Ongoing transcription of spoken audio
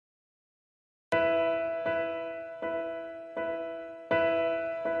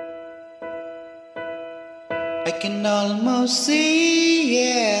I can almost see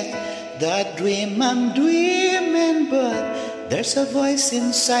it, that dream I'm dreaming, but there's a voice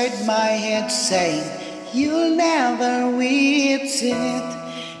inside my head saying, you'll never reach it.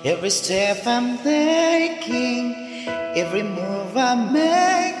 Every step I'm taking, every move I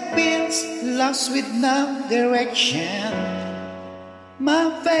make feels lost with no direction. My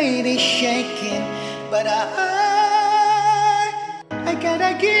faith is shaking, but I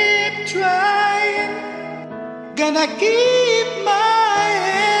gotta keep trying. Gonna keep my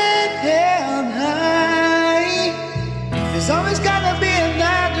head held high. There's always gonna be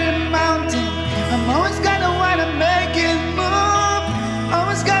another mountain. I'm always gonna wanna make it move.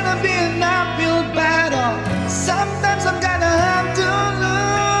 Always gonna be an uphill battle. Sometimes I'm gonna have to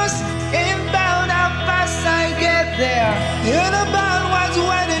lose. Ain't about how fast I get there. Ain't about what's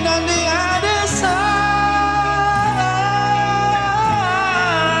waiting on the other side.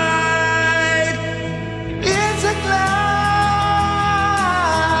 It's a climb.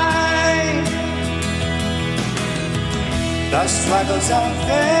 The struggles I'm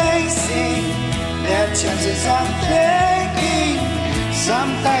facing, the chances I'm taking,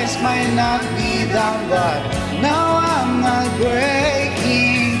 sometimes might not be done, but now I'm not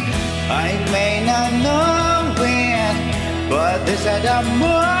breaking. I may not know when, but these are the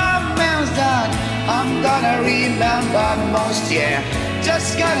moments that I'm gonna remember most, yeah.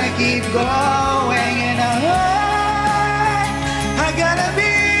 Just gotta keep going, and I gotta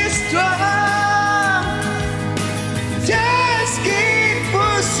be strong. Just keep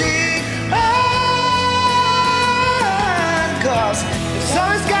pushing on, 'cause there's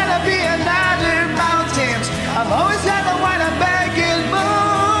always gonna be another mountain. I'm always gonna wanna make it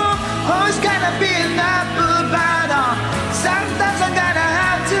move. Always gonna be an uphill battle. Sometimes I'm gonna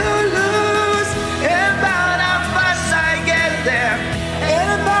have to lose. And about how fast I get there, and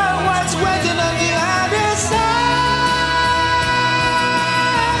about what's waiting on the other side.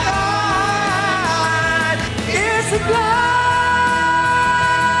 It's a climb.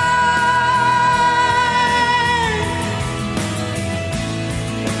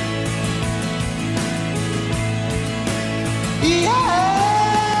 Yeah.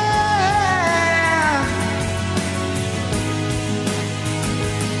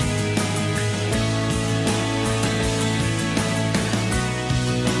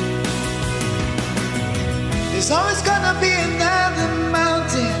 There's always gonna be another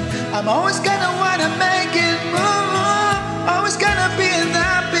mountain. I'm always gonna wanna make it move. Always gonna be an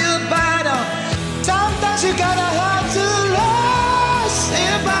uphill battle. Sometimes you gotta have to lose.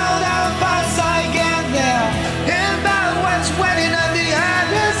 About how fast I get there, about what's waiting on the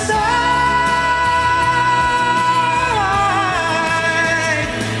other side.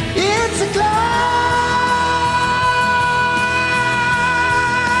 It's a climb.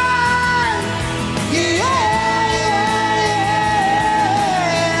 Yeah.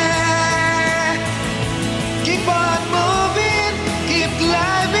 Keep on moving, keep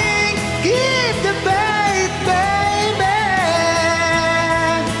climbing, keep the faith, baby.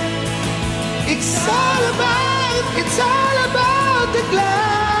 It's all about the climb.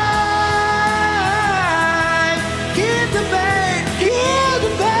 Keep the faith, keep the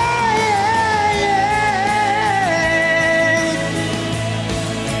faith.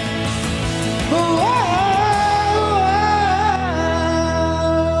 Whoa.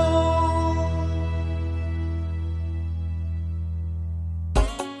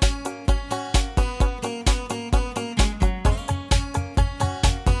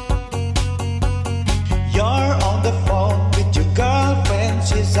 You're on the phone with your girlfriend,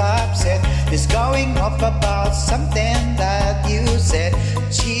 she's upset. She's going off about something that you said.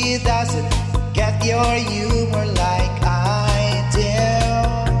 She doesn't get your humor like I do.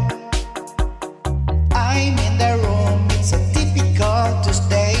 I'm in the room, it's a typical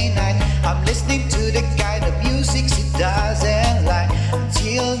Tuesday night. I'm listening to the kind of music she doesn't like.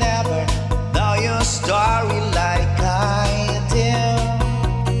 She'll never know your story like I do.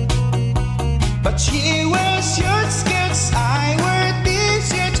 But she wears short skirts, I wear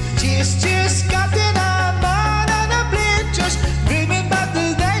t-shirts. She's just gotten up on a bleachers, dreaming about the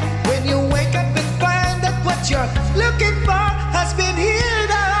day when you wake up and find that what you're looking for has been here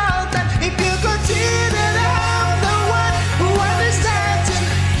the whole time. If you consider I'm the one who understands you,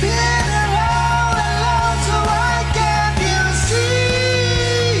 being all alone, so why can't you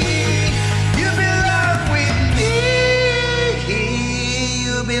see you belong with me?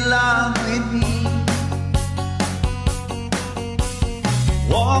 You belong with me.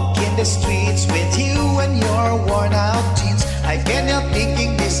 Walk in the streets with you and your worn out jeans. I can't help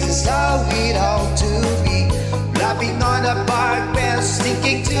thinking this is how it ought to be. Laughing on a park bench,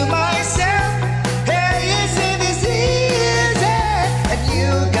 thinking to myself, hey, isn't it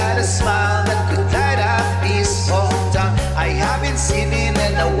seen in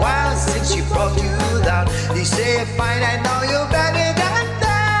a while since she brought you down. You say fine, I know you better than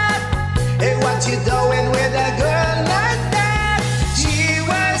that. Hey, what you doing with a girl like that? She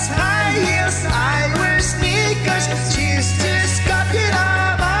was high heels, I wear sneakers. She's just copying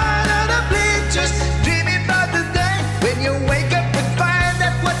all of the bleachers. Dreaming about the day when you wake up and find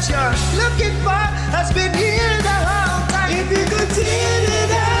that what you're looking for has been here the whole time. If you could see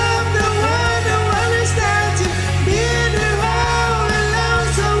that I'm the one who understands you, being around alone,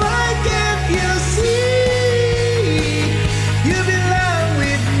 so why can't you see you belong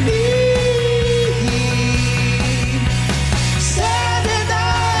with me? Standing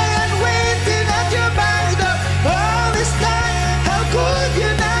there and waiting at your back door all this time, how could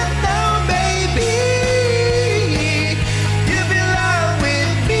you not know, baby? You belong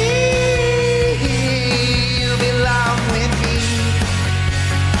with me. You belong with me.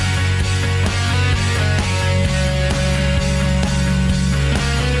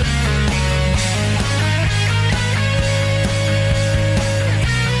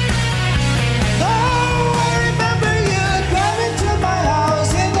 Oh, I remember you driving to my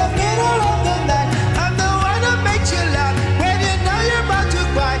house in the middle of the night. I'm the one who makes you laugh when you know you're about to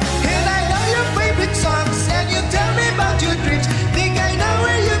cry. And I know your favorite songs, and you tell me about your dreams. Think I know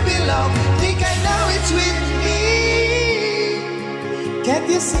where you belong, think I know it's with me. Can't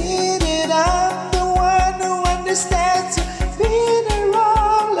you see that I'm the one who understands you, being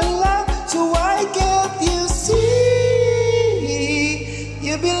around alone, so why can't you see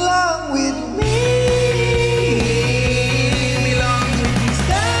you belong with me? Belong with me.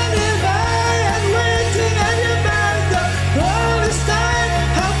 Standing by and waiting at your back door all this time,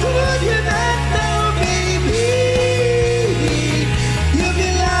 how could you not know, baby? You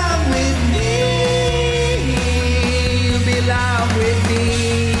belong with me. You belong with me.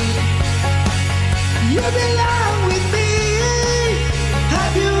 You belong with me.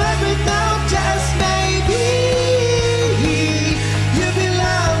 Have you ever known just maybe? You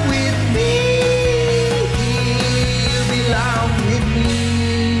belong with me. You belong with me.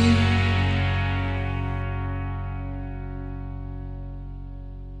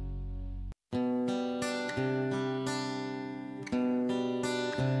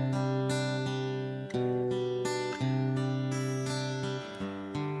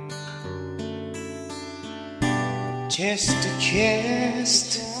 Chest to chest,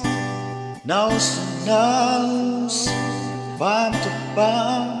 nose to nose, bump to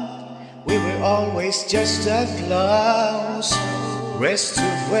bump, we were always just that close. Wrist to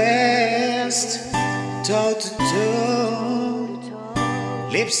wrist, toe to toe,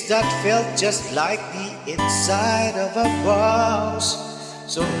 lips that felt just like the inside of a rose.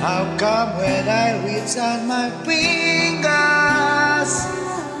 So how come when I reach on my fingers,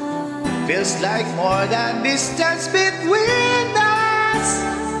 feels like more than distance between us?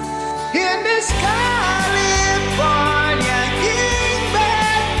 In this California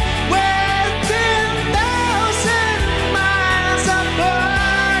kingdom, we're 10,000 miles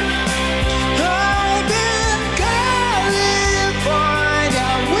apart. I'm in California,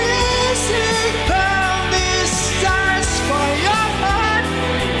 wishing on these stars for your heart,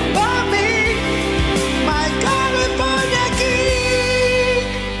 for me, my California king.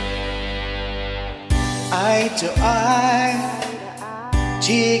 Eye to eye,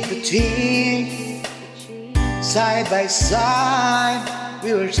 cheek to cheek, side by side,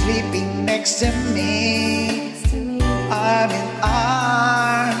 we were sleeping next to me. Arm in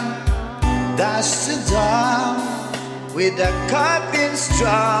arm, dust to dawn, with a cupping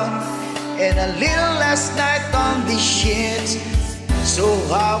strong, and a little last night on the sheets. So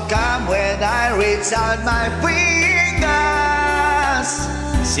how come when I reach out my fingers,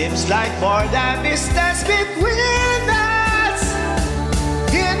 seems like more than distance between us?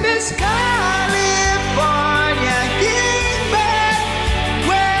 In this California kingdom,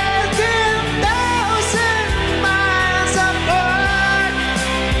 we're 10,000 miles apart.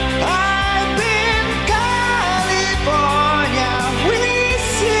 I'm in California,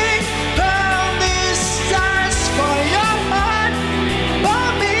 wishing on these stars for your heart, for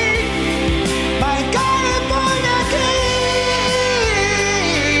me, my California king.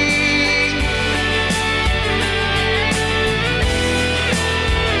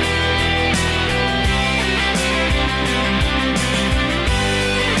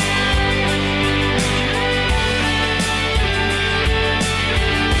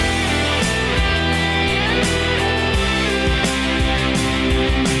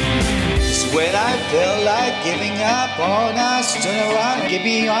 When I feel like giving up on us, turn around, give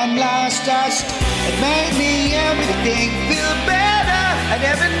me one last touch. It made me everything feel better, and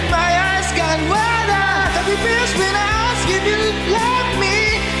even my eyes got wetter. Every best when I ask if you love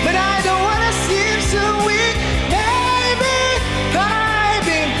me, but I don't wanna seem so weak. Baby, I've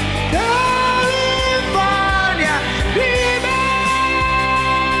been California dreaming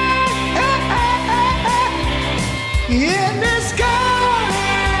in this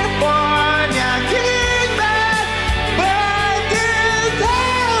California kingdom, but 2,000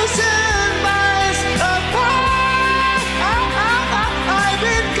 miles apart. I've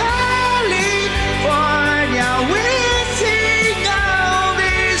been California, wishing all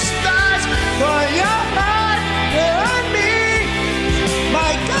these stars for your heart and me,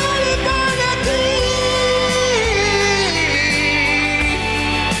 my California king,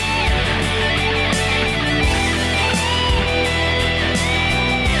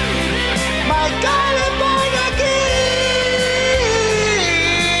 my California king.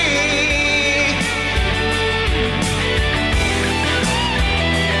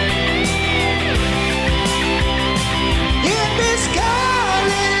 In this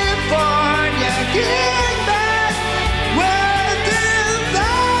California kingdom, we're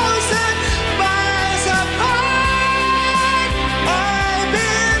 2,000 miles apart. I'm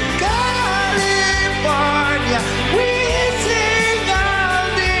in California, wishing all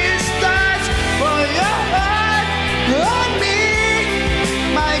these stars for your heart and me,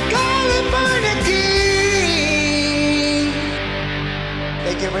 my California king.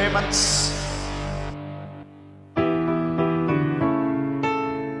 Thank you very much.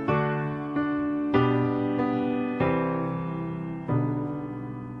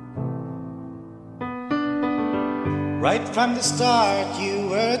 Right from the start, you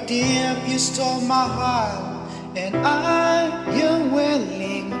were deep, you stole my heart, and I'm your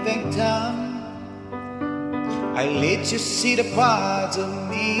willing victim. I let you see the parts of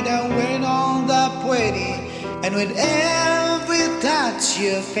me that weren't all that pretty, and with every touch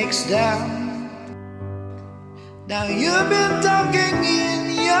you fixed them. Now you've been talking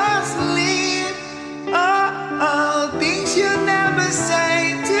in your sleep, things you never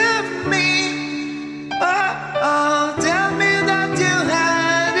say to me. Tell me that you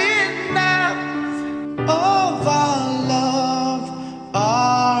had enough of our love,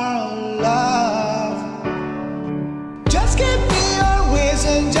 our love. Just give me your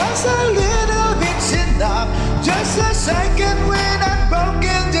reason, just a little bit's enough. Just a second when I'm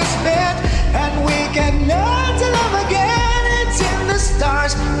broken, just bend, and we can learn to love again. It's in the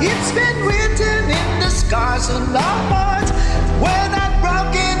stars, it's been written in the scars on our hearts. When I'm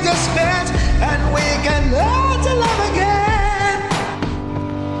broken, just bend, and we can learn to love again.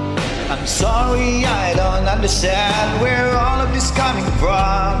 I'm sorry, I don't understand where all of this coming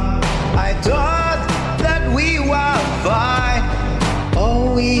from. I thought that we were fine.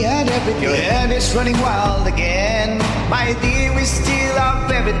 Oh, we had everything. Your head is running wild again. My dear, we still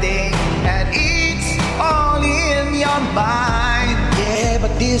have everything, and it's all in your mind. Yeah,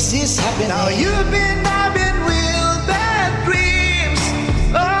 but this is happening. Now you've been having real bad dreams.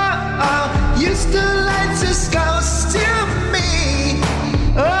 Used to light the scars to me.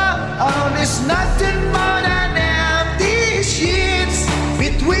 There's nothing more than empty sheets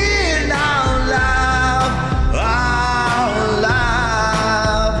between our love, our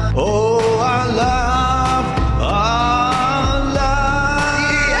love. Oh, our love, our love.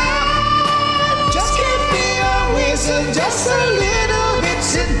 Yeah. Just give me a reason, just a little bit's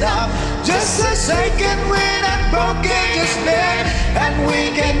enough. Just a second when I'm broken, just bend, and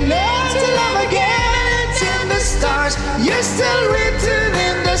we can learn to love again. It's in the stars, you're still written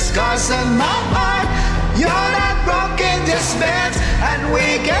in the scars on my heart. You're not broken, just bend, and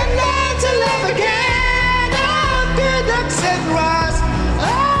we can learn to love again. Oh, good ducks and rats,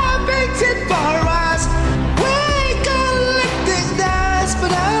 oh, baked it for us. We're collecting dust,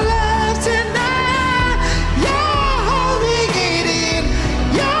 but our love tonight. You're holding it in,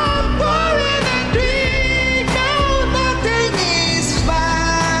 you're pouring a drink. No, nothing is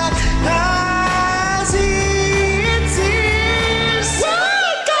fine as it seems.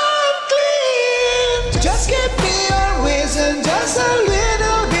 We'll come clean. Just give me a reason, just a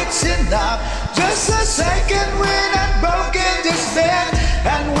little bit's enough. Just a second when I'm broken, just bend,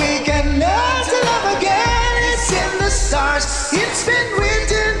 and we can learn to love again. It's in the stars, it's been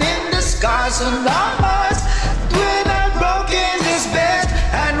written in the scars on our hearts. When I'm broken, just bend,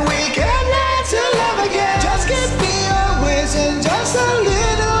 and we can learn to love again. Just give me a reason, just a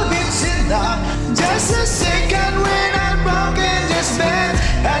little bit's enough. Just a second when I'm broken, just bend,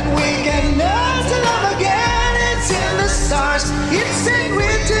 and we can learn to love again. It's in the stars, it's been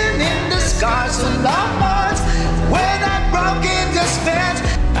written in the scars on our hearts. When I'm broken, just bend,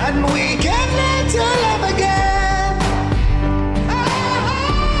 and we can learn to love again.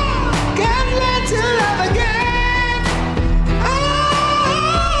 Can learn to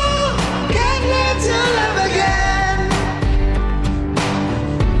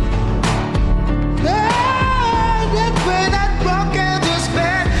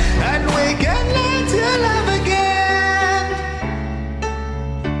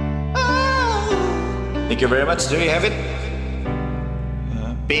Thank you very much. There you have it.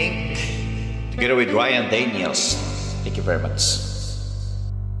 Pink, together with Ryan Daniels. Thank you very much.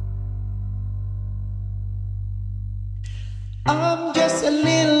 I'm just a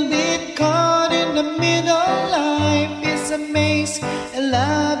little bit caught in the middle. Life is a maze and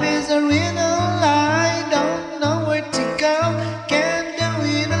love is a riddle. I don't know where to go, can't do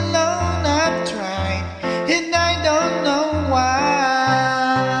it alone. I've tried and I don't know why.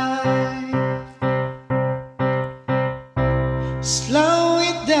 Slow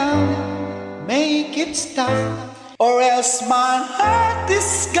it down, make it stop, or else my heart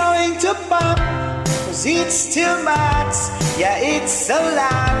is going to pop. 'Cause it's too much, yeah, it's a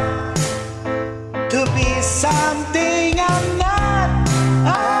lot to be something I'm not.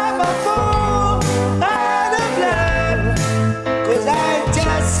 I'm a fool out of love, 'cause I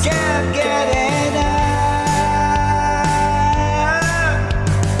just can't get enough.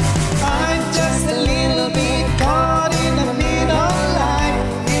 I'm just a little bit caught in the middle. Life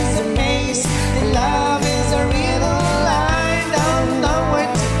is a maze and love is a riddle. I don't know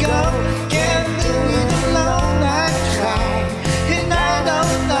where to go, can't do it alone. I tried and I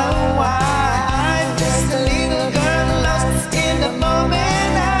don't know why. I'm just a little girl lost in the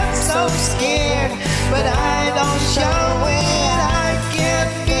moment. I'm so scared, but I don't show it. I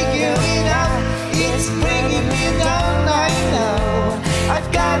can't figure it out, it's bringing me down. I know I've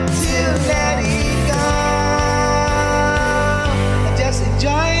got to let it go. Just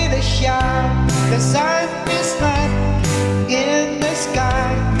enjoy the show. The sun is hot in the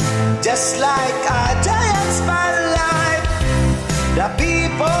sky, just like a giant spotlight. The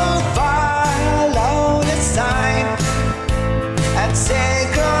people follow the sign and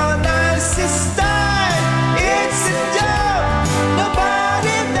synchronize this time. It's a joke,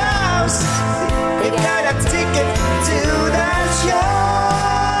 nobody knows. We got a ticket to the show.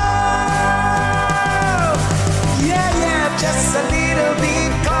 Yeah, yeah, just a little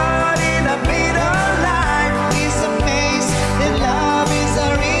bit caught in the middle. Life is a maze and love is a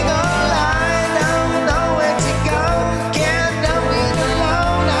riddle. I don't know where to go, can't do it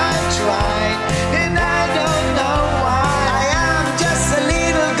alone. I tried and I don't know why. I am just a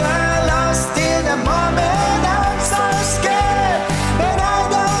little girl lost in a moment. I'm so scared, but I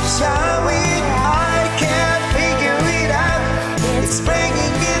don't show it. I can't figure it out, it's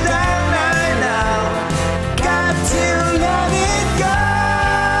bringing me down. I know, got to let it go.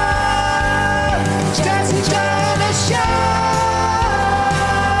 Just enjoy the show.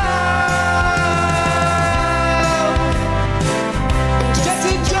 Just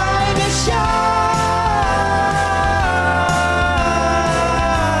enjoy the show.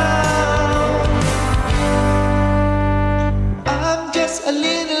 I'm just a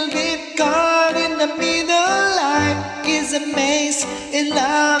little bit caught in the middle. Life is a maze and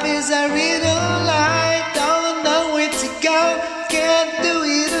love is a riddle. I don't know where to go, can't do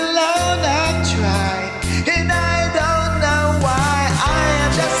it alone. I tried and I don't know why. I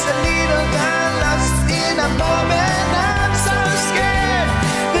am just a little girl lost in a moment. I'm so scared,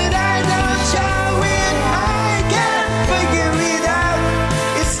 but I don't show it. I can't figure it out,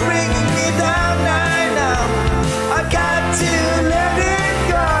 it's bringing me down. I know I've got to let it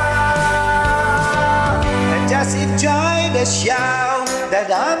go and just enjoy the show. That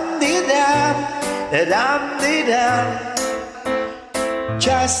I'm the dam, that I'm the dam.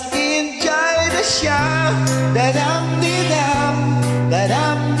 Just enjoy the show. That I'm the dam, that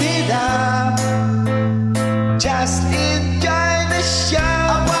I'm the dam. Just enjoy the show.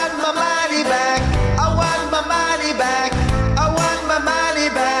 I want my money back, I want my money back, I want my money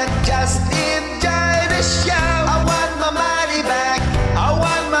back. Just enjoy the show. I want my money back, I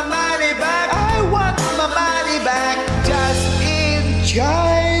want my money back, I want my money back. Just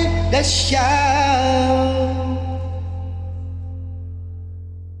enjoy the show.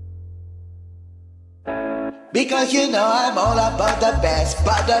 Because you know I'm all about the best,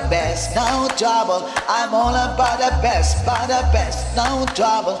 no trouble. I'm all about the best, no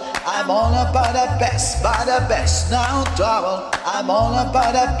trouble. I'm all about the best, no trouble. I'm all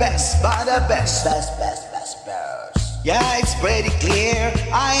about the best, best. Yeah, it's pretty clear,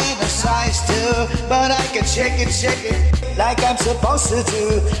 I ain't a size 2, but I can shake it like I'm supposed to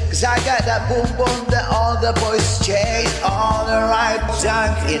do. 'Cause I got that boom boom that all the boys chase. All the right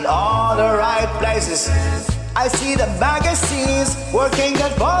junk in all the right places. I see the magazines working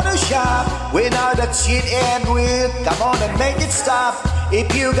that Photoshop. We know that shit ain't weird, come on and make it stop.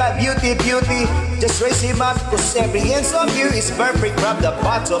 If you got beauty, just raise him up. 'Cause every inch of you is perfect from the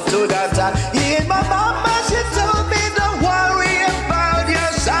bottom to the top. Yeah, my mama, she told me don't worry about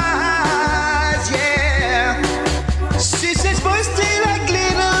your size, yeah. She says boys stay like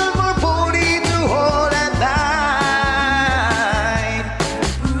little more booty to hold and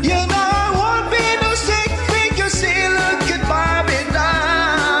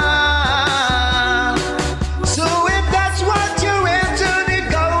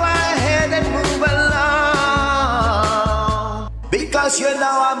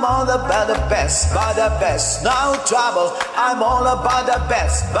all about the best, by the best, no trouble. I'm all about the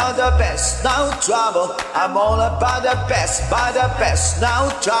best, by the best, no trouble. I'm all about the best, by the best,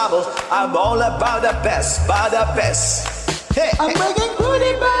 no trouble. I'm all about the best, by the best. Hey, I'm making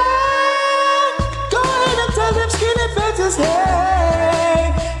goodie back. Go ahead and tell them skinny faces,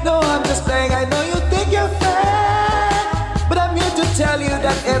 hey. No, I'm just playing, I know you think you're fat, but I'm here to tell you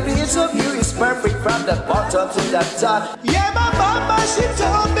that every inch of you is perfect from the bottom to the top. yeah, my mama, she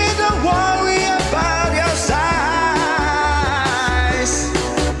told me don't worry about your size.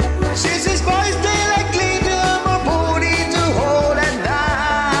 She says boys, they like little more booty to hold at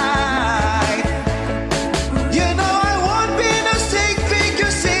night. You know I won't be no stick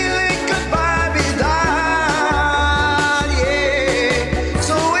figure ceiling goodbye be done, yeah.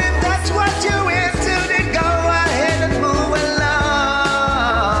 So if that's what you're into, then go ahead and move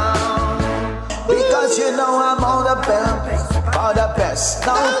along. Because you know I'm all about the best,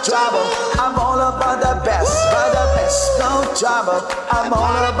 no trouble. I'm all about the best, by the best, no trouble. I'm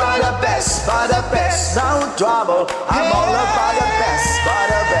all about the best, by the best, no trouble. I'm all about the best, by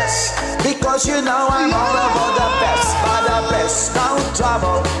the best. Because you know I'm all about the best, by the best, no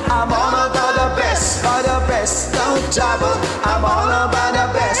trouble. I'm all about the best, by the best, no trouble. I'm all about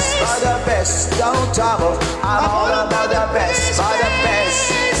the best, by the best, no trouble. I'm all about the best, by the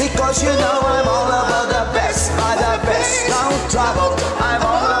best. Because you know I'm all about the best, by the best, no trouble. I'm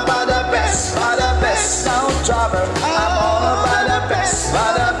all about the best, by the best, no trouble. I'm all about the best,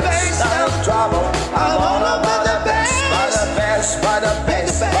 by the best, no trouble. I'm all about the best, by the best, by the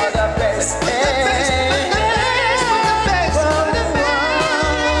best, by the best.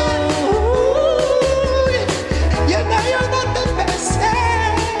 You know you're not the best.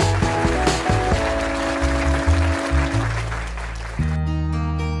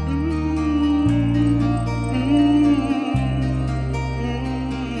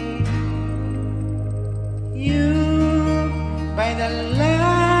 By the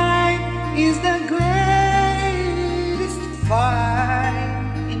light is the greatest fight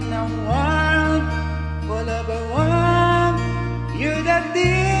in a world full of a one. You're the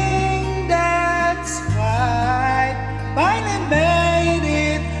thing that's right. Finally made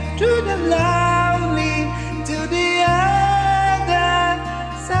it to the lonely, to the other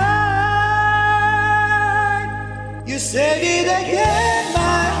side. You said it again,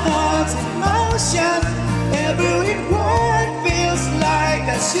 my heart's in motion. Every word feels like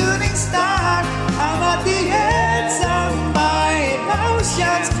a shooting star. I'm at the edge of my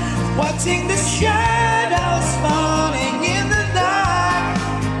emotions, watching the shadows falling in the dark.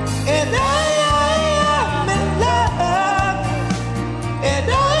 And I am in love, and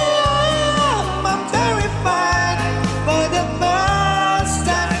I'm terrified for the first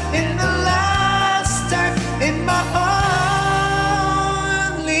time in the last time in my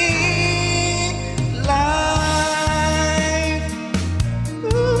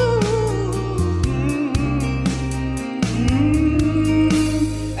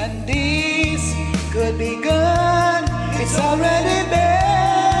could be good, it's already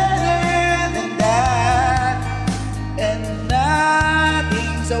better than that. And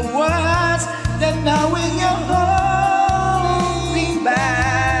nothing's so worse than knowing you're holding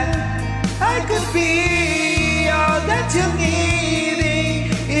back. I could be all that you're needing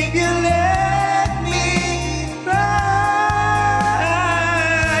if you let me try.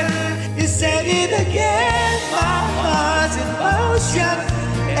 You said it again, my heart's in motion.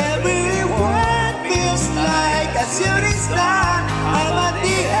 Every word feels like a shooting star. I'm at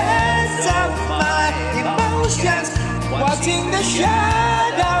the edge of my emotions, watching the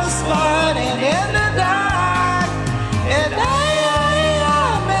shadows falling in the dark. And I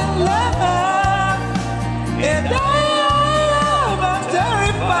am in love, and I'm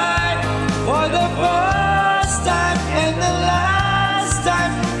terrified for the first time and the last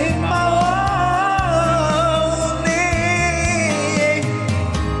time in my life.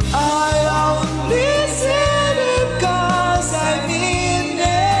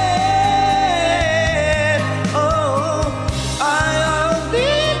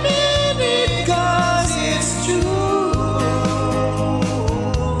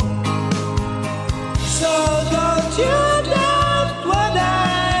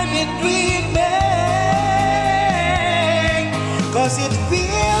 Cause it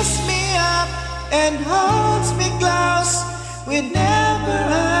fills me up and holds me close whenever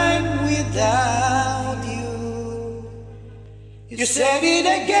I'm without you. You said it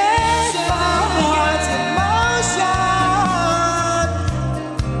again, my heart's in motion.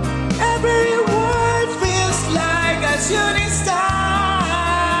 Every word feels like a shooting star,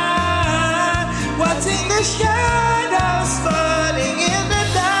 watching the shadows falling in the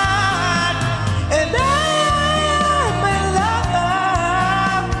dark.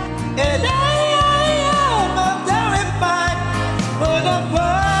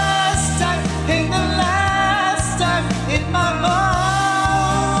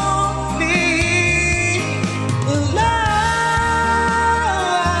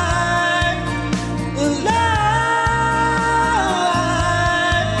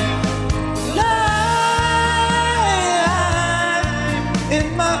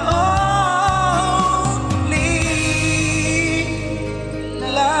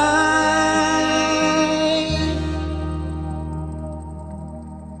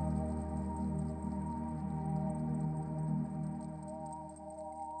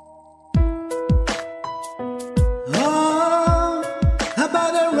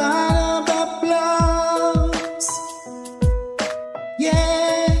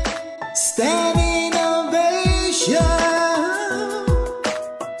 Standing ovation.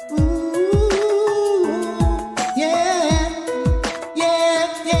 Ooh, yeah, yeah,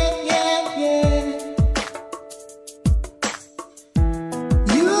 yeah, yeah, yeah.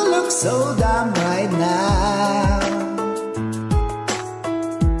 You look so dumb right now,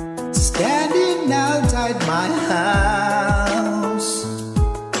 standing outside my house,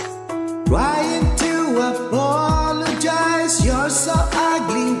 trying to apologize. You're so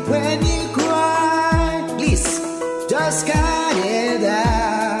ugly when you cry. Please, just cut it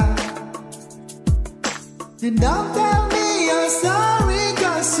out. And don't tell me you're sorry,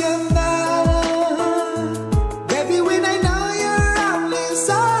 'cause you're not. Baby, when I know you're only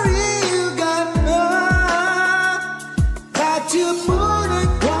sorry you got hurt, but you put it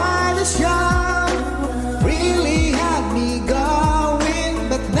quite a show. Really had me going,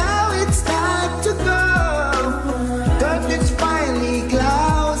 but now it's time to go. Curtains finally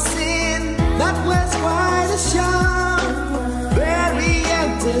closing, that was quite a show. Very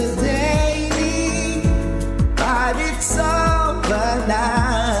entertaining, but it's over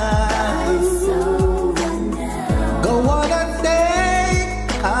now. Go on and think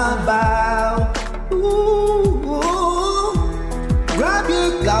about, grab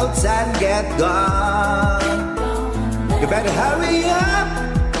your clothes and get gone. You better hurry up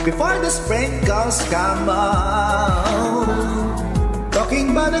before the sprinkles come on. Talking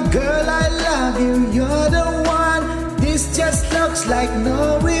about a girl, I love you, you're the one. This just looks like no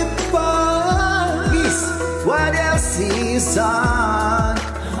report. Please, what else is on?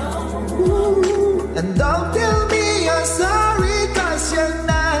 And don't tell me you're sorry, 'cause you're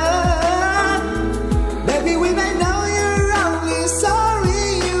not. Baby, when I know you're only sorry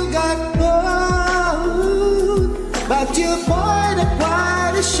you got bored, but you poured a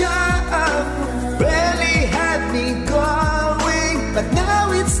quite a shot. Really had me going, but now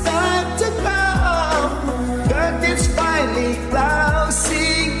it's time to go. Curtains finally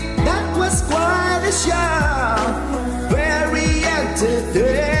closing, that was quite a show. Very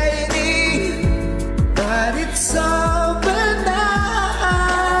entertaining, but it's over now.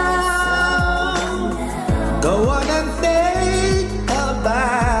 Go on and think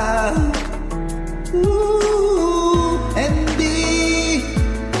about, and be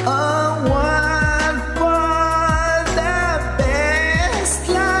a one for the best.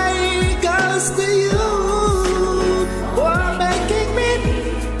 Life goes to you for making me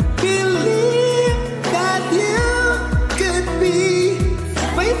believe that you could be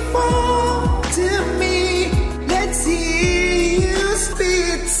faithful to me. Let's see you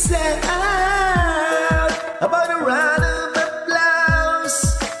spit out about a round of applause.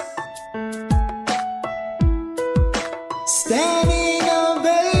 Standing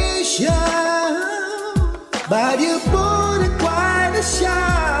ovation, but you put it quite a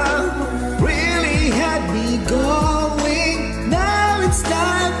show. Really had me going, now it's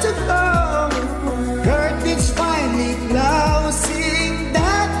time to go. Curtains finally closing,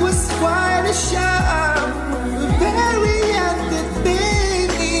 that was quite a show. Very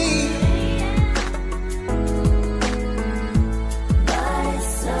entertaining,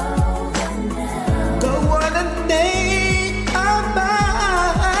 go on and think about,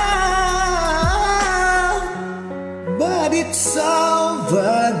 but it's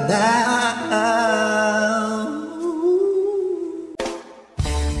over now.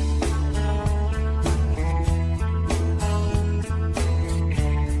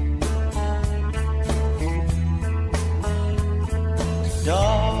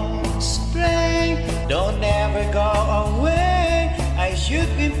 Don't stray, don't ever go away. I should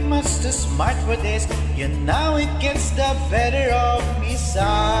be much too smart for this. You know it gets the better of me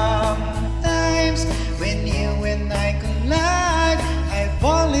sometimes. When you and I collide, I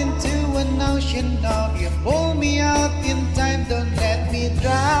fall into an ocean of you. Pull me out in time, don't let me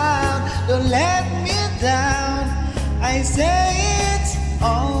drown. Don't let me down. I say it's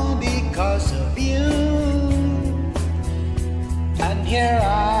all because of you. And here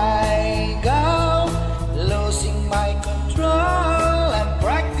I go, losing my control. I'm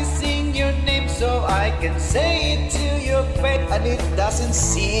practicing your name so I can say it to your face. And it doesn't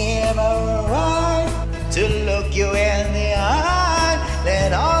seem alright to look you in the eye.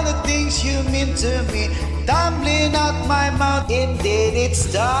 Let all the things you mean to me tumbling out my mouth. Indeed, it's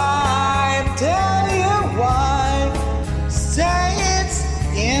time. Tell you why. Say it's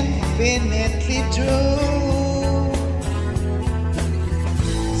infinitely true.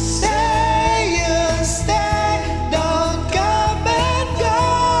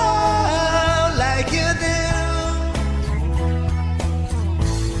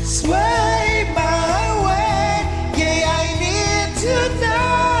 Sway my way, yeah, I need to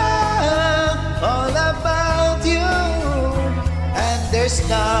know.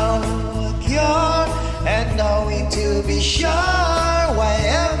 now a cure, and knowing to be sure why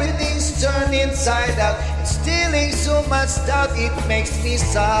everything's turned inside out, instilling so much doubt, it makes me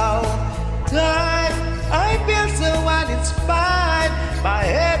so tired. I feel so uninspired. My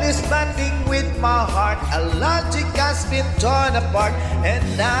head is bonding with my heart. A logic has been torn apart, and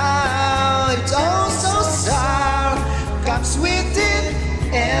now it's all so sour. Comes within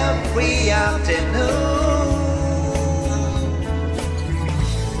every afternoon.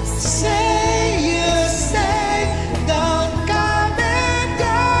 Say you stay, don't come and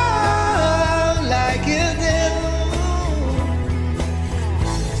go like you do.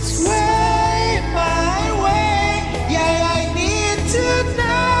 Sway my way, yeah, I need to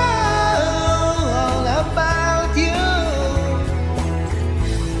know all about you.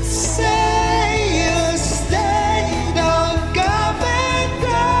 Say you stay, don't come and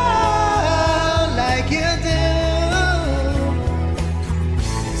go like you do.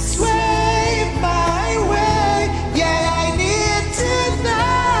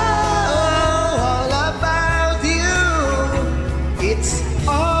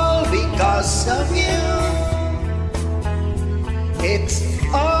 Of you, it's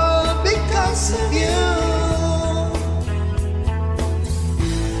all because of you.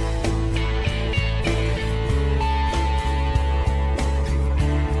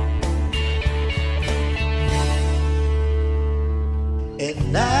 And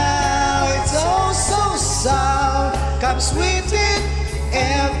now it's all so sour, comes with it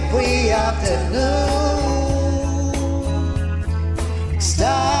every afternoon. It's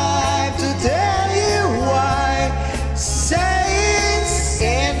time to tell you why, say it's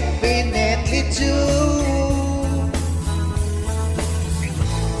infinitely true.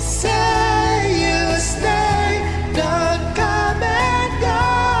 Say you stay, don't come and go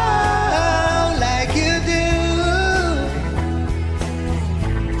like you do.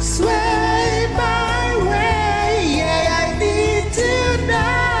 Sway my way, yeah, I need to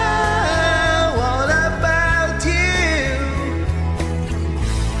know all about you.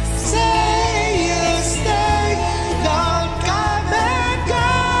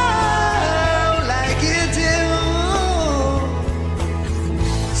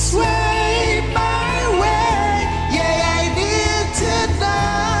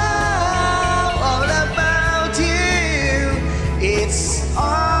 It's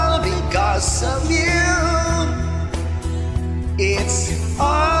all because of you. It's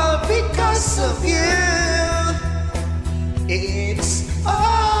all because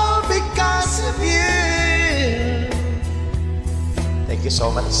of you. Thank you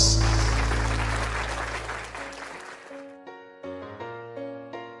so much.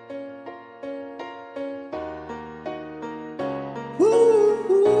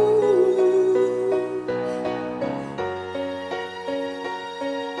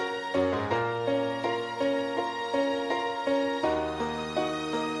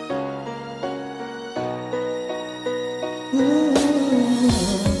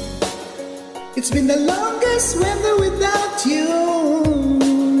 It's been the longest winter without you.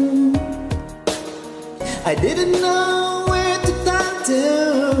 I didn't know where to turn to.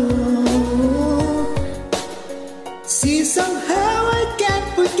 See, somehow I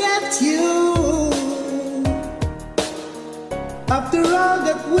can't forget you. After all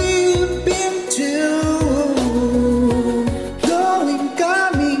that we've been through, going,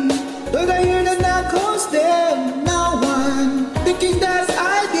 coming, but I hear the knuckles there. No one thinking that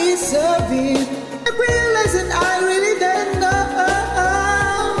I deserve it. I realize that I really don't know.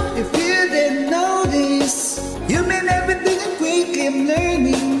 If you didn't know this, you mean everything and quickly I'm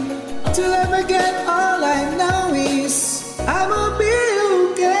learning. Till I forget, all I know is I will be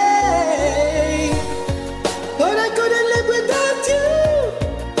okay. But I couldn't live without you.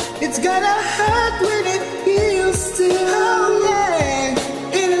 It's gonna hurt when it feels too. Oh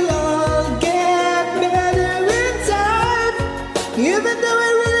yeah, it'll all get better in time. Even though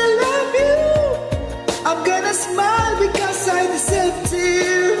I really love you, I'm gonna smile because I deserve to.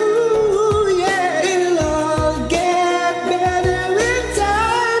 Yeah, it'll all get better in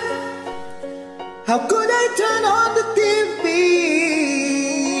time. How could I turn on the TV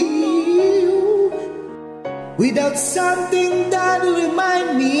without something that will remind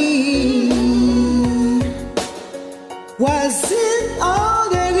me? Was it all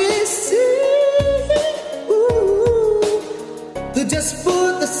there is to just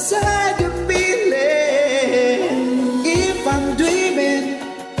put aside your feeling? If I'm dreaming,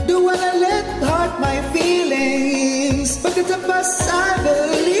 don't wanna let hurt my feelings. But it's a past, I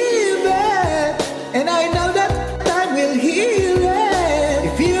believe it, and I know that time will heal it.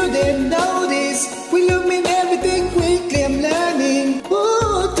 If you didn't know this, will you mean everything quickly I'm learning? Ooh.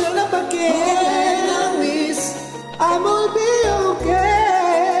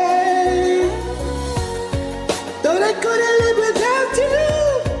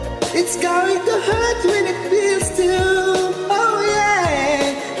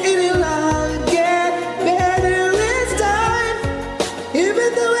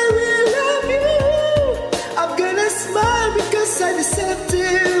 deserve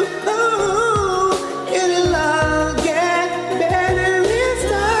to. Oh, it'll all get better with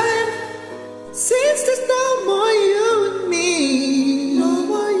time. Since there's no more you and me, no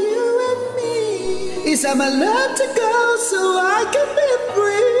more you and me. It's time I learn to go so I can be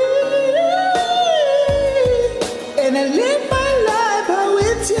free. And I live my life how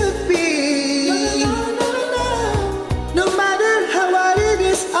it should be. No matter how hard it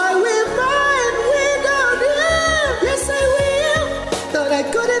is, I will find without you. Yes, I will. Thought I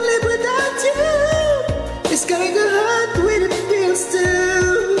couldn't live without you. It's going to hurt when it feels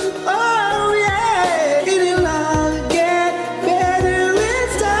too. Oh yeah, it'll all get better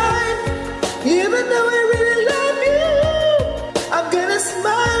with time. Even though I really love you, I'm gonna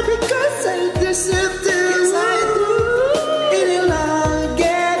smile because I deserve to. Yes, I do. It'll all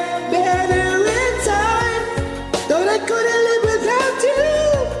get better with time. Thought I couldn't live without you.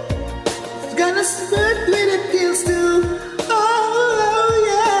 It's gonna hurt when it feels too. Oh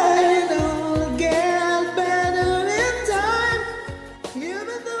yeah, it'll all get better in time.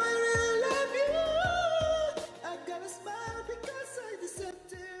 Even though I really love you, I'm gonna smile because I deserve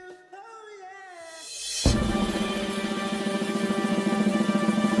to. Oh yeah.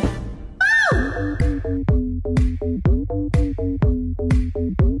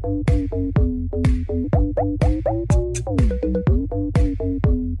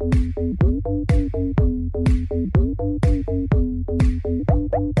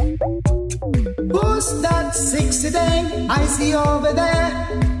 Who's that sexy thing I see over there?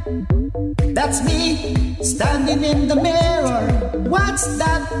 That's me, standing in the mirror. What's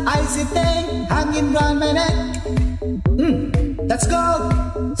that icy thing hanging round my neck? Let's go,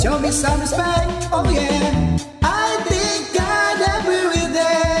 show me some respect. Oh yeah, I thank God every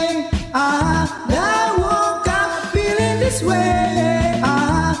day. I woke up feeling this way.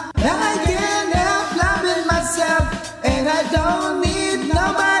 I can't help loving myself, and I don't need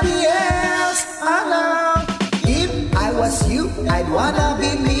nobody else. I know. If I was you, I'd wanna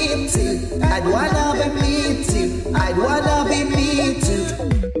be me too. I'd wanna be me too. I'd wanna be me too.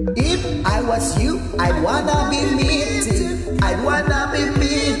 If I was you, I'd wanna be me too. I'd wanna be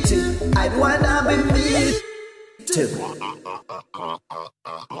me too. I'd wanna be me too.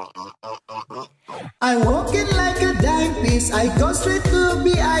 I walk in like a dime piece. I go straight to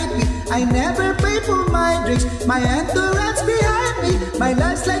VIP. I never pay for my drinks. My entourage behind me. My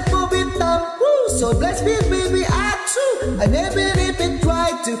life's like moving top. Woo, so blessed me, baby, I too. I never even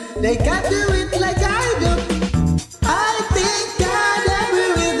tried to. They can't do it like I do. I thank God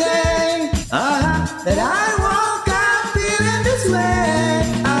every day that I woke up feeling this way.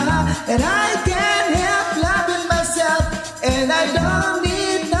 And I can't help loving myself, and I don't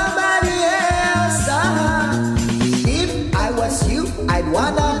need nobody else. If I was you, I'd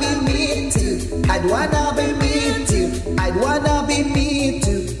wanna be me too. I'd wanna be me too. I'd wanna be me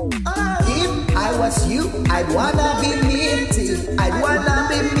too. If I was you, I'd wanna be me too. I'd wanna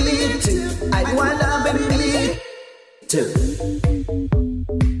be me too. I'd wanna be me too.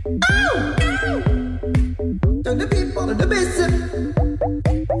 To the people, to the best.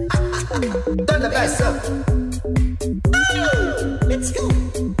 To the best. Let's go.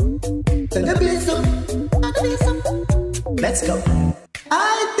 To the best. Let's go. I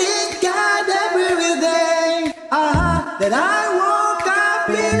thank God every day that I woke up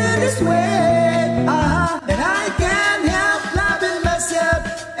feeling this way. And I can't help loving myself,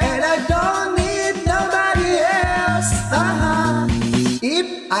 and I don't need nobody else. If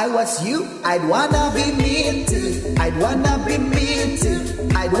I was you, I'd wanna be me too. I'd wanna be me too.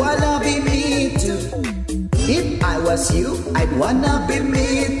 I'd wanna be me too. If I was you, I'd wanna be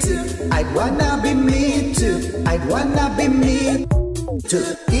me too. I'd wanna be me too. I'd wanna be me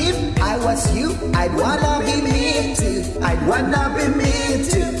too. If I was you, I'd wanna be me too. I'd wanna be me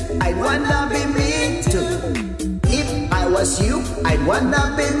too. I'd wanna be me too. If I was you, I'd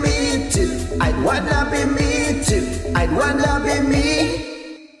wanna be me too. I'd wanna be me too. I'd wanna be me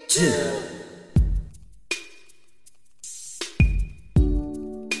too.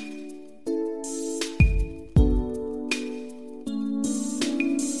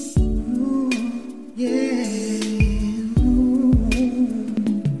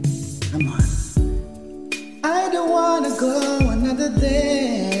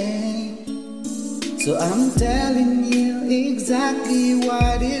 So I'm telling you exactly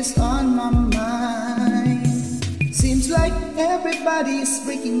what is on my mind. Seems like everybody's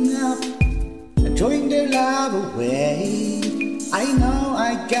breaking up and throwing their love away. I know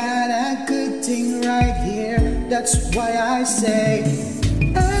I got a good thing right here. That's why I say,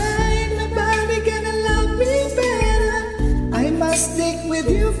 ain't nobody gonna love me better. I must stick with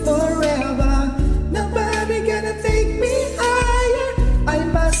you forever. Nobody gonna take me higher.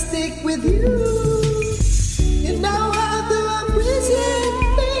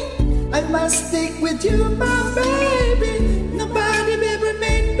 must stick with you, my baby. Nobody ever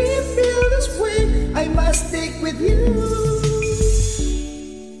made me feel this way. I must stick with you.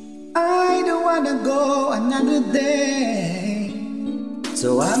 I don't wanna go another day,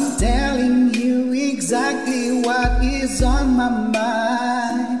 so I'm telling you exactly what is on my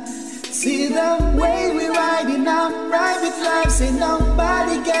mind. See the way we riding our private lives, ain't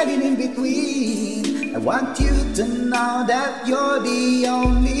nobody getting in between. I want you to know that you're the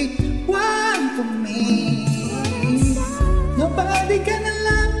only one for me. Nobody gonna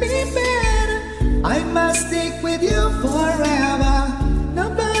love me better. I must stick with you forever.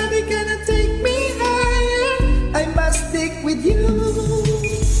 Nobody gonna take me higher. I must stick with you.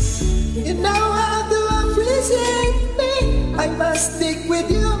 You know how to appreciate me. I must stick with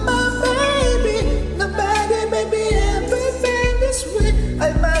you, my baby. Nobody made me ever been this way. I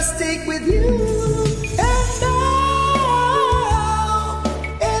must stick with you. And now,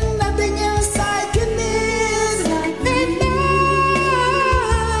 and nothing else I can need. And now,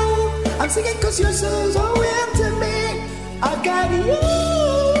 I'm singing 'cause you're so into me. I got you.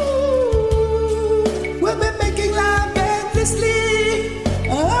 We've been making love endlessly.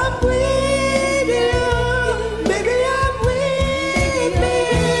 I'm with you, baby, I'm with me.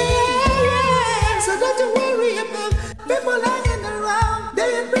 So don't you worry about people hanging around, they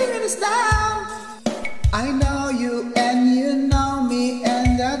ain't bringing us down. I know you and you know me, and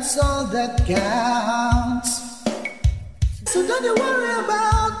that's all that counts. So don't you worry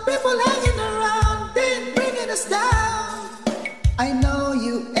about people hanging around, they ain't bringing us down. I know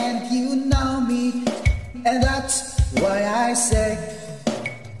you and you know me, and that's why I say,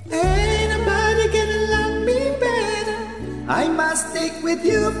 ain't nobody gonna love me better. I must stick with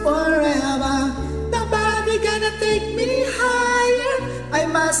you forever. Nobody gonna take me higher. I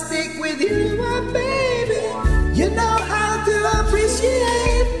must stick with you, my baby. You know how to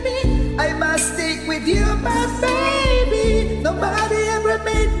appreciate me. I must stick with you, my baby. Nobody ever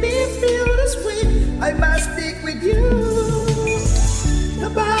made me feel this way. I must stick with you.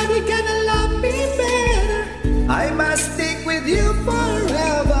 Nobody gonna love me better. I must stick with you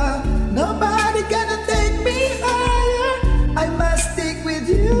forever. Nobody gonna take me higher. I must stick with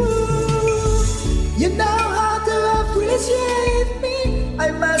you. You know how to appreciate me. I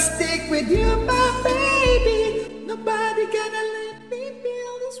must stick with you, my baby. Nobody gonna let me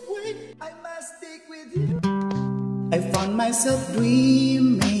feel this way. I must stick with you. I found myself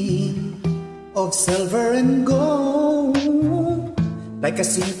dreaming of silver and gold, like a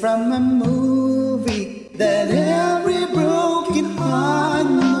scene from a movie that every broken heart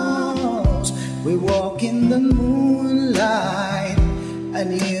knows. We walk in the moonlight and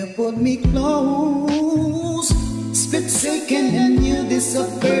you put me close. Split second and you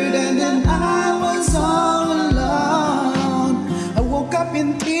disappeared, and then I was all alone. I woke up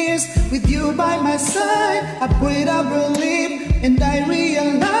in tears with you by my side. I prayed, I believed, and I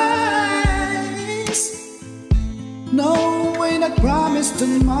realized no way I promised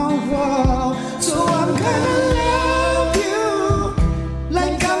tomorrow. So I'm gonna love you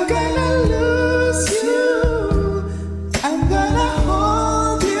like I'm gonna lose you. I'm gonna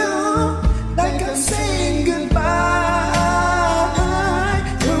hold you like I'm saying goodbye.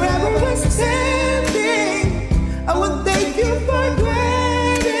 Wherever we're standing, I won't take you for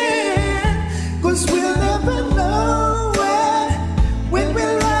granted, 'cause we'll never know when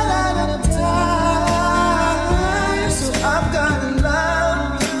we'll run out of time. So I'm gonna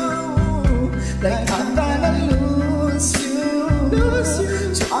love you like I'm gonna lose you.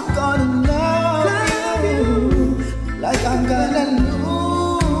 So I'm gonna love you like I'm gonna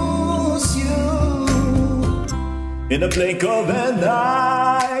lose you. In a blink of an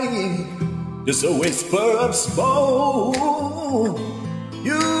eye, just a whisper of smoke,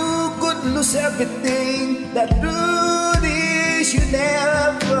 you could lose everything that really you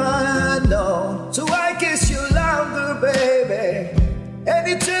never know. So I kiss you louder, baby,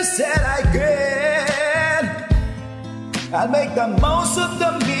 any chance that I get. I'll make the most of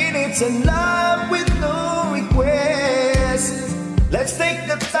the minutes in love with no requests. Let's take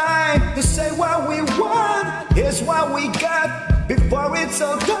the time to say what we want. Here's what we got before it's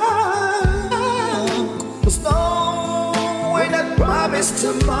all gone. 'Cause no way that promised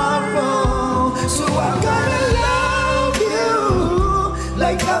tomorrow. So I'm gonna love you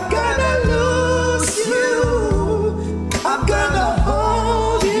like I'm gonna lose you. I'm gonna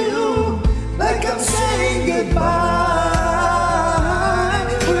hold you like I'm saying goodbye.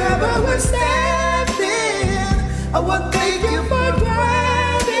 Wherever we're standing, I won't take you for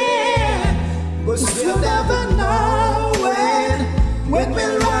granted, 'cause you'll never know when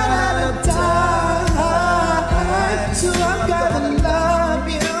we'll run out of time. So I'm gonna love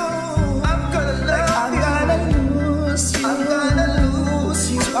you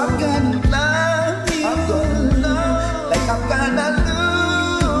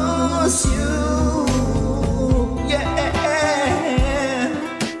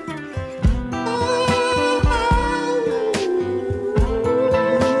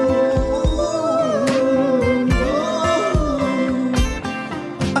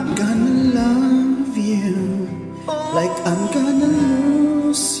like I'm gonna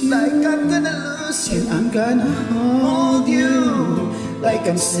lose you, like I'm gonna lose you, and I'm gonna hold you like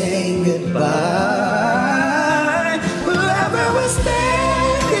I'm saying goodbye. Whoever was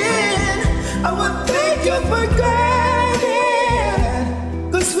standing, I would take you for granted,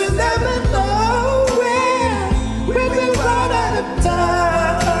 'cause we'll never know when we run out of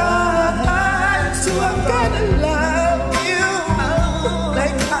time. So I'm gonna love you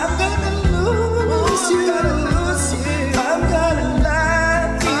like I'm gonna lose you. I'm gonna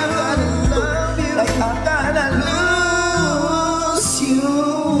love you like I'm gonna lose you.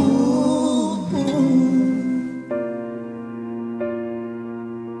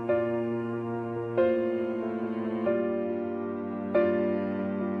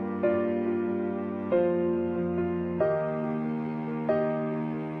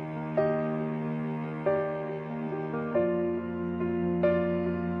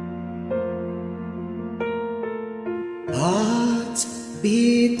 Heart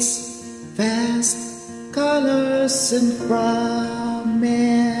beats fast, colors and promises.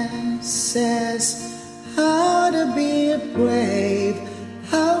 How to be brave?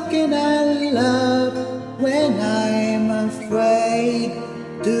 How can I love when I'm afraid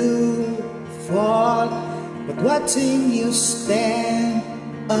to fall? But watching you stand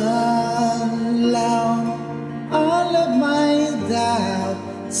alone, all of my doubt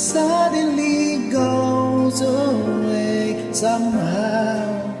suddenly goes away somehow.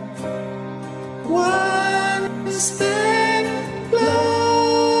 One step closer.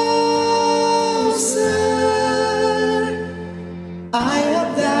 I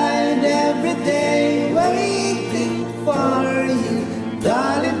have died every day waiting for you.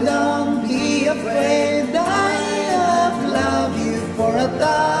 Darling, don't be afraid. I have loved you for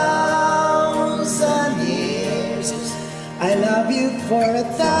 1,000 years. I love you for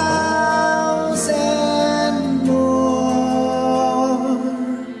 1,000 more.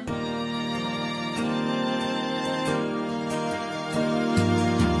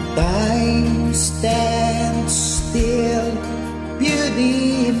 Time stands still, beauty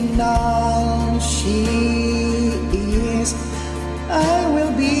in all she is. I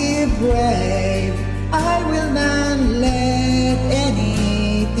will be brave, I will not let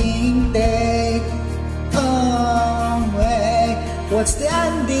anything take away what's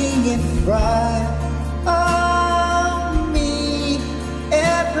standing in front of me.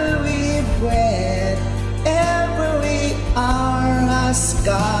 Every breath, every hour has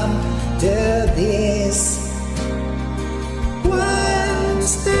come to this. One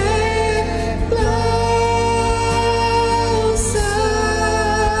step closer.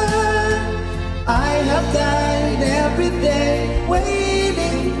 I have died every day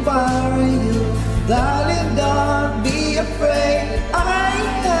waiting for you. Darling, don't be afraid. I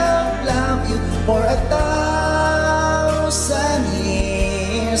have loved you for 1,000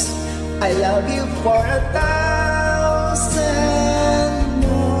 years. I love you for 1,000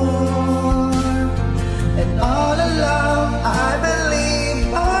 more. And all along I believe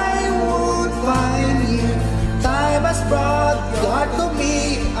I would find you. Time has brought God to me.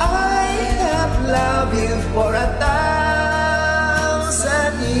 I have loved you for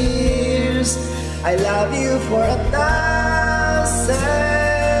 1,000 years. I love you for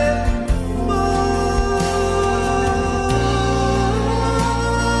 1,000 more.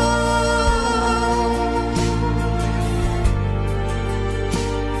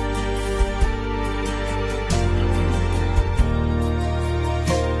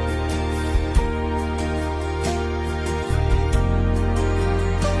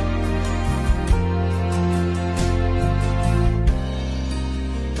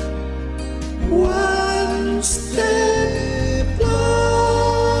 One step closer.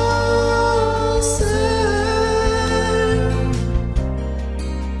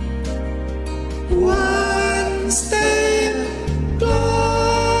 One step closer.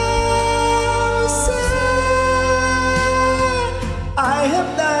 I have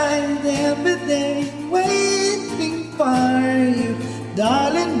died every day waiting for you.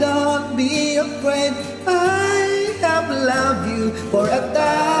 Darling, don't be afraid. I have loved you for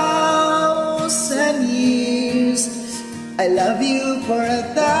 1,000 years. I love you for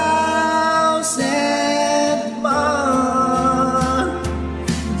 1,000 more.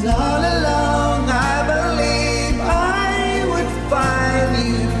 All along I believe I would find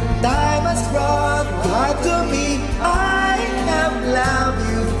you. Time has brought God to me. I have loved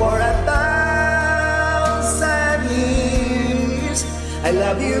you for 1,000 years. I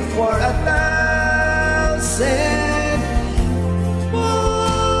love you for 1,000 more.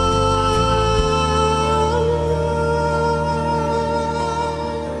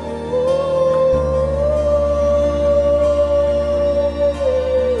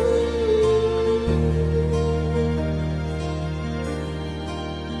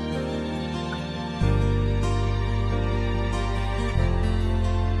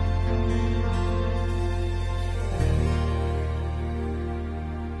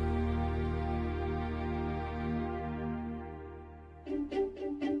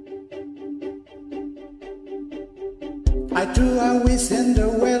 I threw a wish in the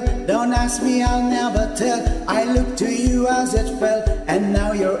well. Don't ask me, I'll never tell. I looked to you as it fell, and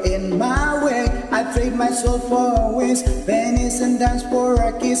now you're in my way. I trade my soul for a wish, pennies and dimes for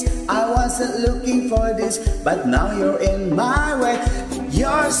a kiss. I wasn't looking for this, but now you're in my way.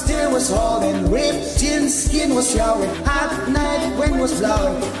 Your steel was holding, ripped jean skin was showing. Hot night wind was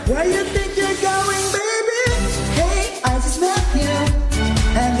blowing. Where you think you're going, baby? Hey, I just met you,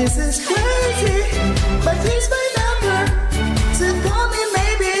 and this is crazy, but here's my number, so call me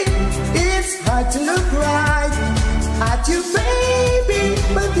maybe. It's hard to look right at you, baby,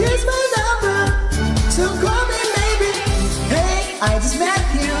 but here's my number, so call me maybe. Hey, I just met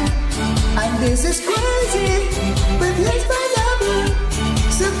you, and this is crazy, but here's my number,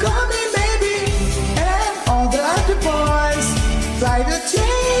 so call me maybe. And all the other boys try to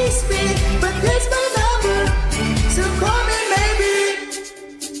chase me, but here's my number, so call me maybe.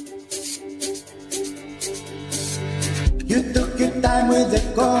 You took your time with the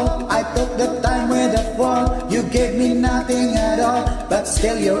call, I took the time with the phone. You gave me nothing at all, but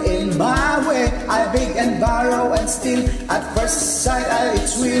still you're in my way. I beg and borrow and steal. At first sight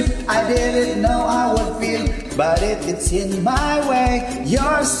it's real. I didn't know I would feel, but it's in my way.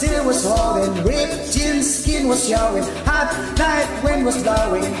 Your steel was holding, ripped jean skin was showing. Hot night wind was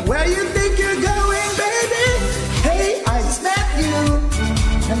blowing. Where you think you're going, baby? Hey, I just met you,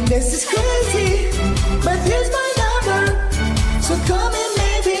 and this is crazy, but here's my number, so come in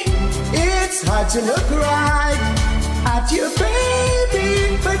maybe. It's hard to look right at you,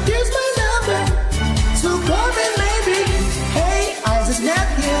 baby, but here's my number, so come in maybe. Hey, I just met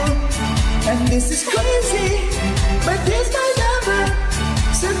you, and this is crazy, but here's my number,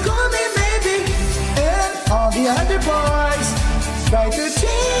 so come in maybe. And all the other boys try to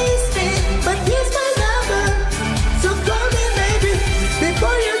chase me, but here's my number, so come in maybe.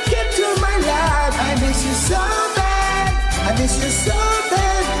 Before you get to my life, I miss you so bad, I miss you so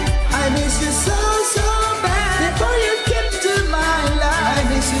bad, I miss you so, so bad. Before you get to my life, I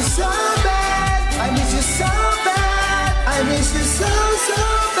miss you so bad, I miss you so bad, I miss you so, so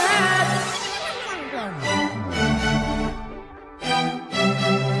bad.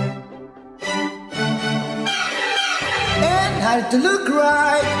 And hard to look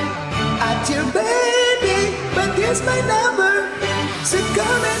right at you, baby, but here's my number, so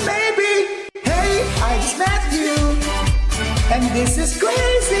come in maybe. Hey, I just met you, and this is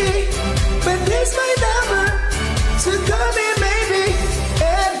crazy, but here's my number, so come in maybe.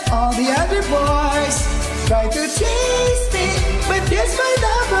 And all the other boys try to chase me, but here's my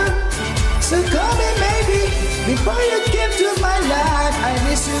number, so come in maybe. Before you came to my life, I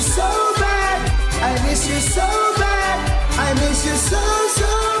miss you so bad, I miss you so bad, I miss you so, so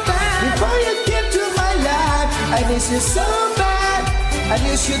bad. Before you came to my life, I miss you so bad, and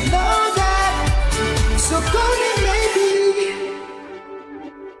you should know that, so call me maybe.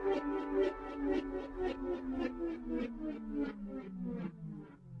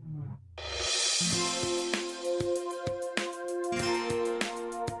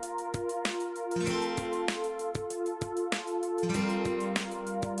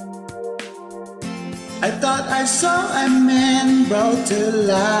 I thought I saw a man brought to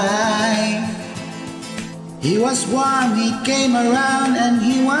life. He was warm, he came around, and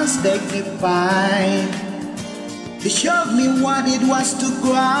he was dignified. He showed me what it was to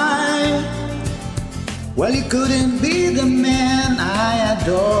cry. Well, he couldn't be the man I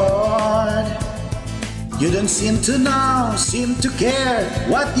adored. You don't seem to know, seem to care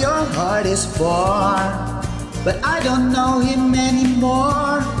what your heart is for. But I don't know him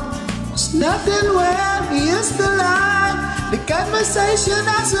anymore. There's nothing where he used to lie. The conversation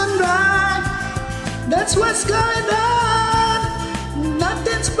hasn't right. That's what's going on.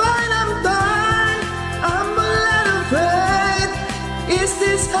 Nothing's fine, I'm done. I'm a little afraid. Is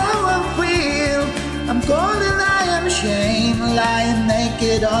this how I feel? I'm cold and I am ashamed, lying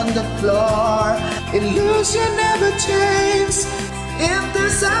naked on the floor. Illusion never changes into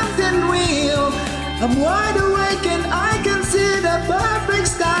something real. I'm wide awake and I can see the perfect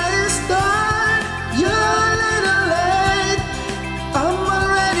sky is done. You're a little late, I'm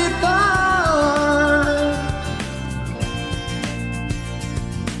already done.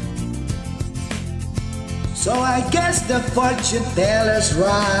 So I guess the fortune teller's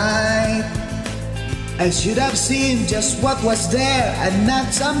right. I should have seen just what was there and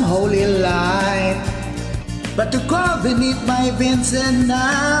not some holy light. But to crawl beneath my Vincent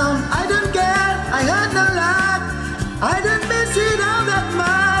now, I don't care, I heard a lot. I don't miss it all that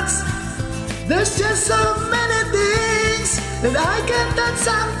much. There's just so many things that I can't touch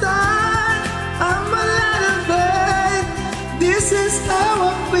sometimes. I'm a little afraid. This is how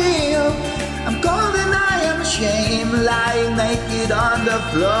I feel. I'm cold and I am ashamed. shame, lying naked on the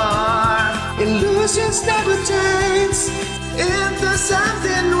floor. Illusions never change into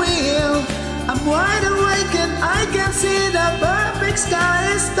something real. I'm wide awake and I can see the perfect sky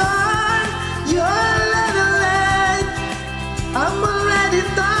is torn. You're a little late, I'm already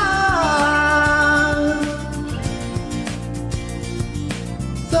torn.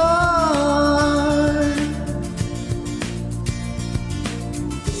 Torn.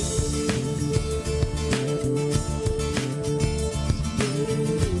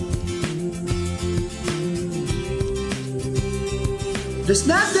 There's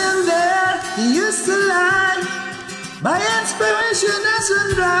nothing there, you used to lie. My inspiration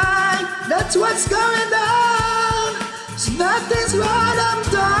isn't right, that's what's going on. So nothing's right, I'm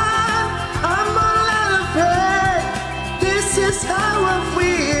done, I'm all out afraid. This is how I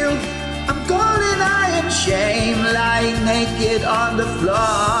feel, I'm cold and I am shame, lying naked on the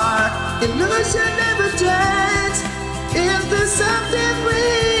floor. Illusion never changes into something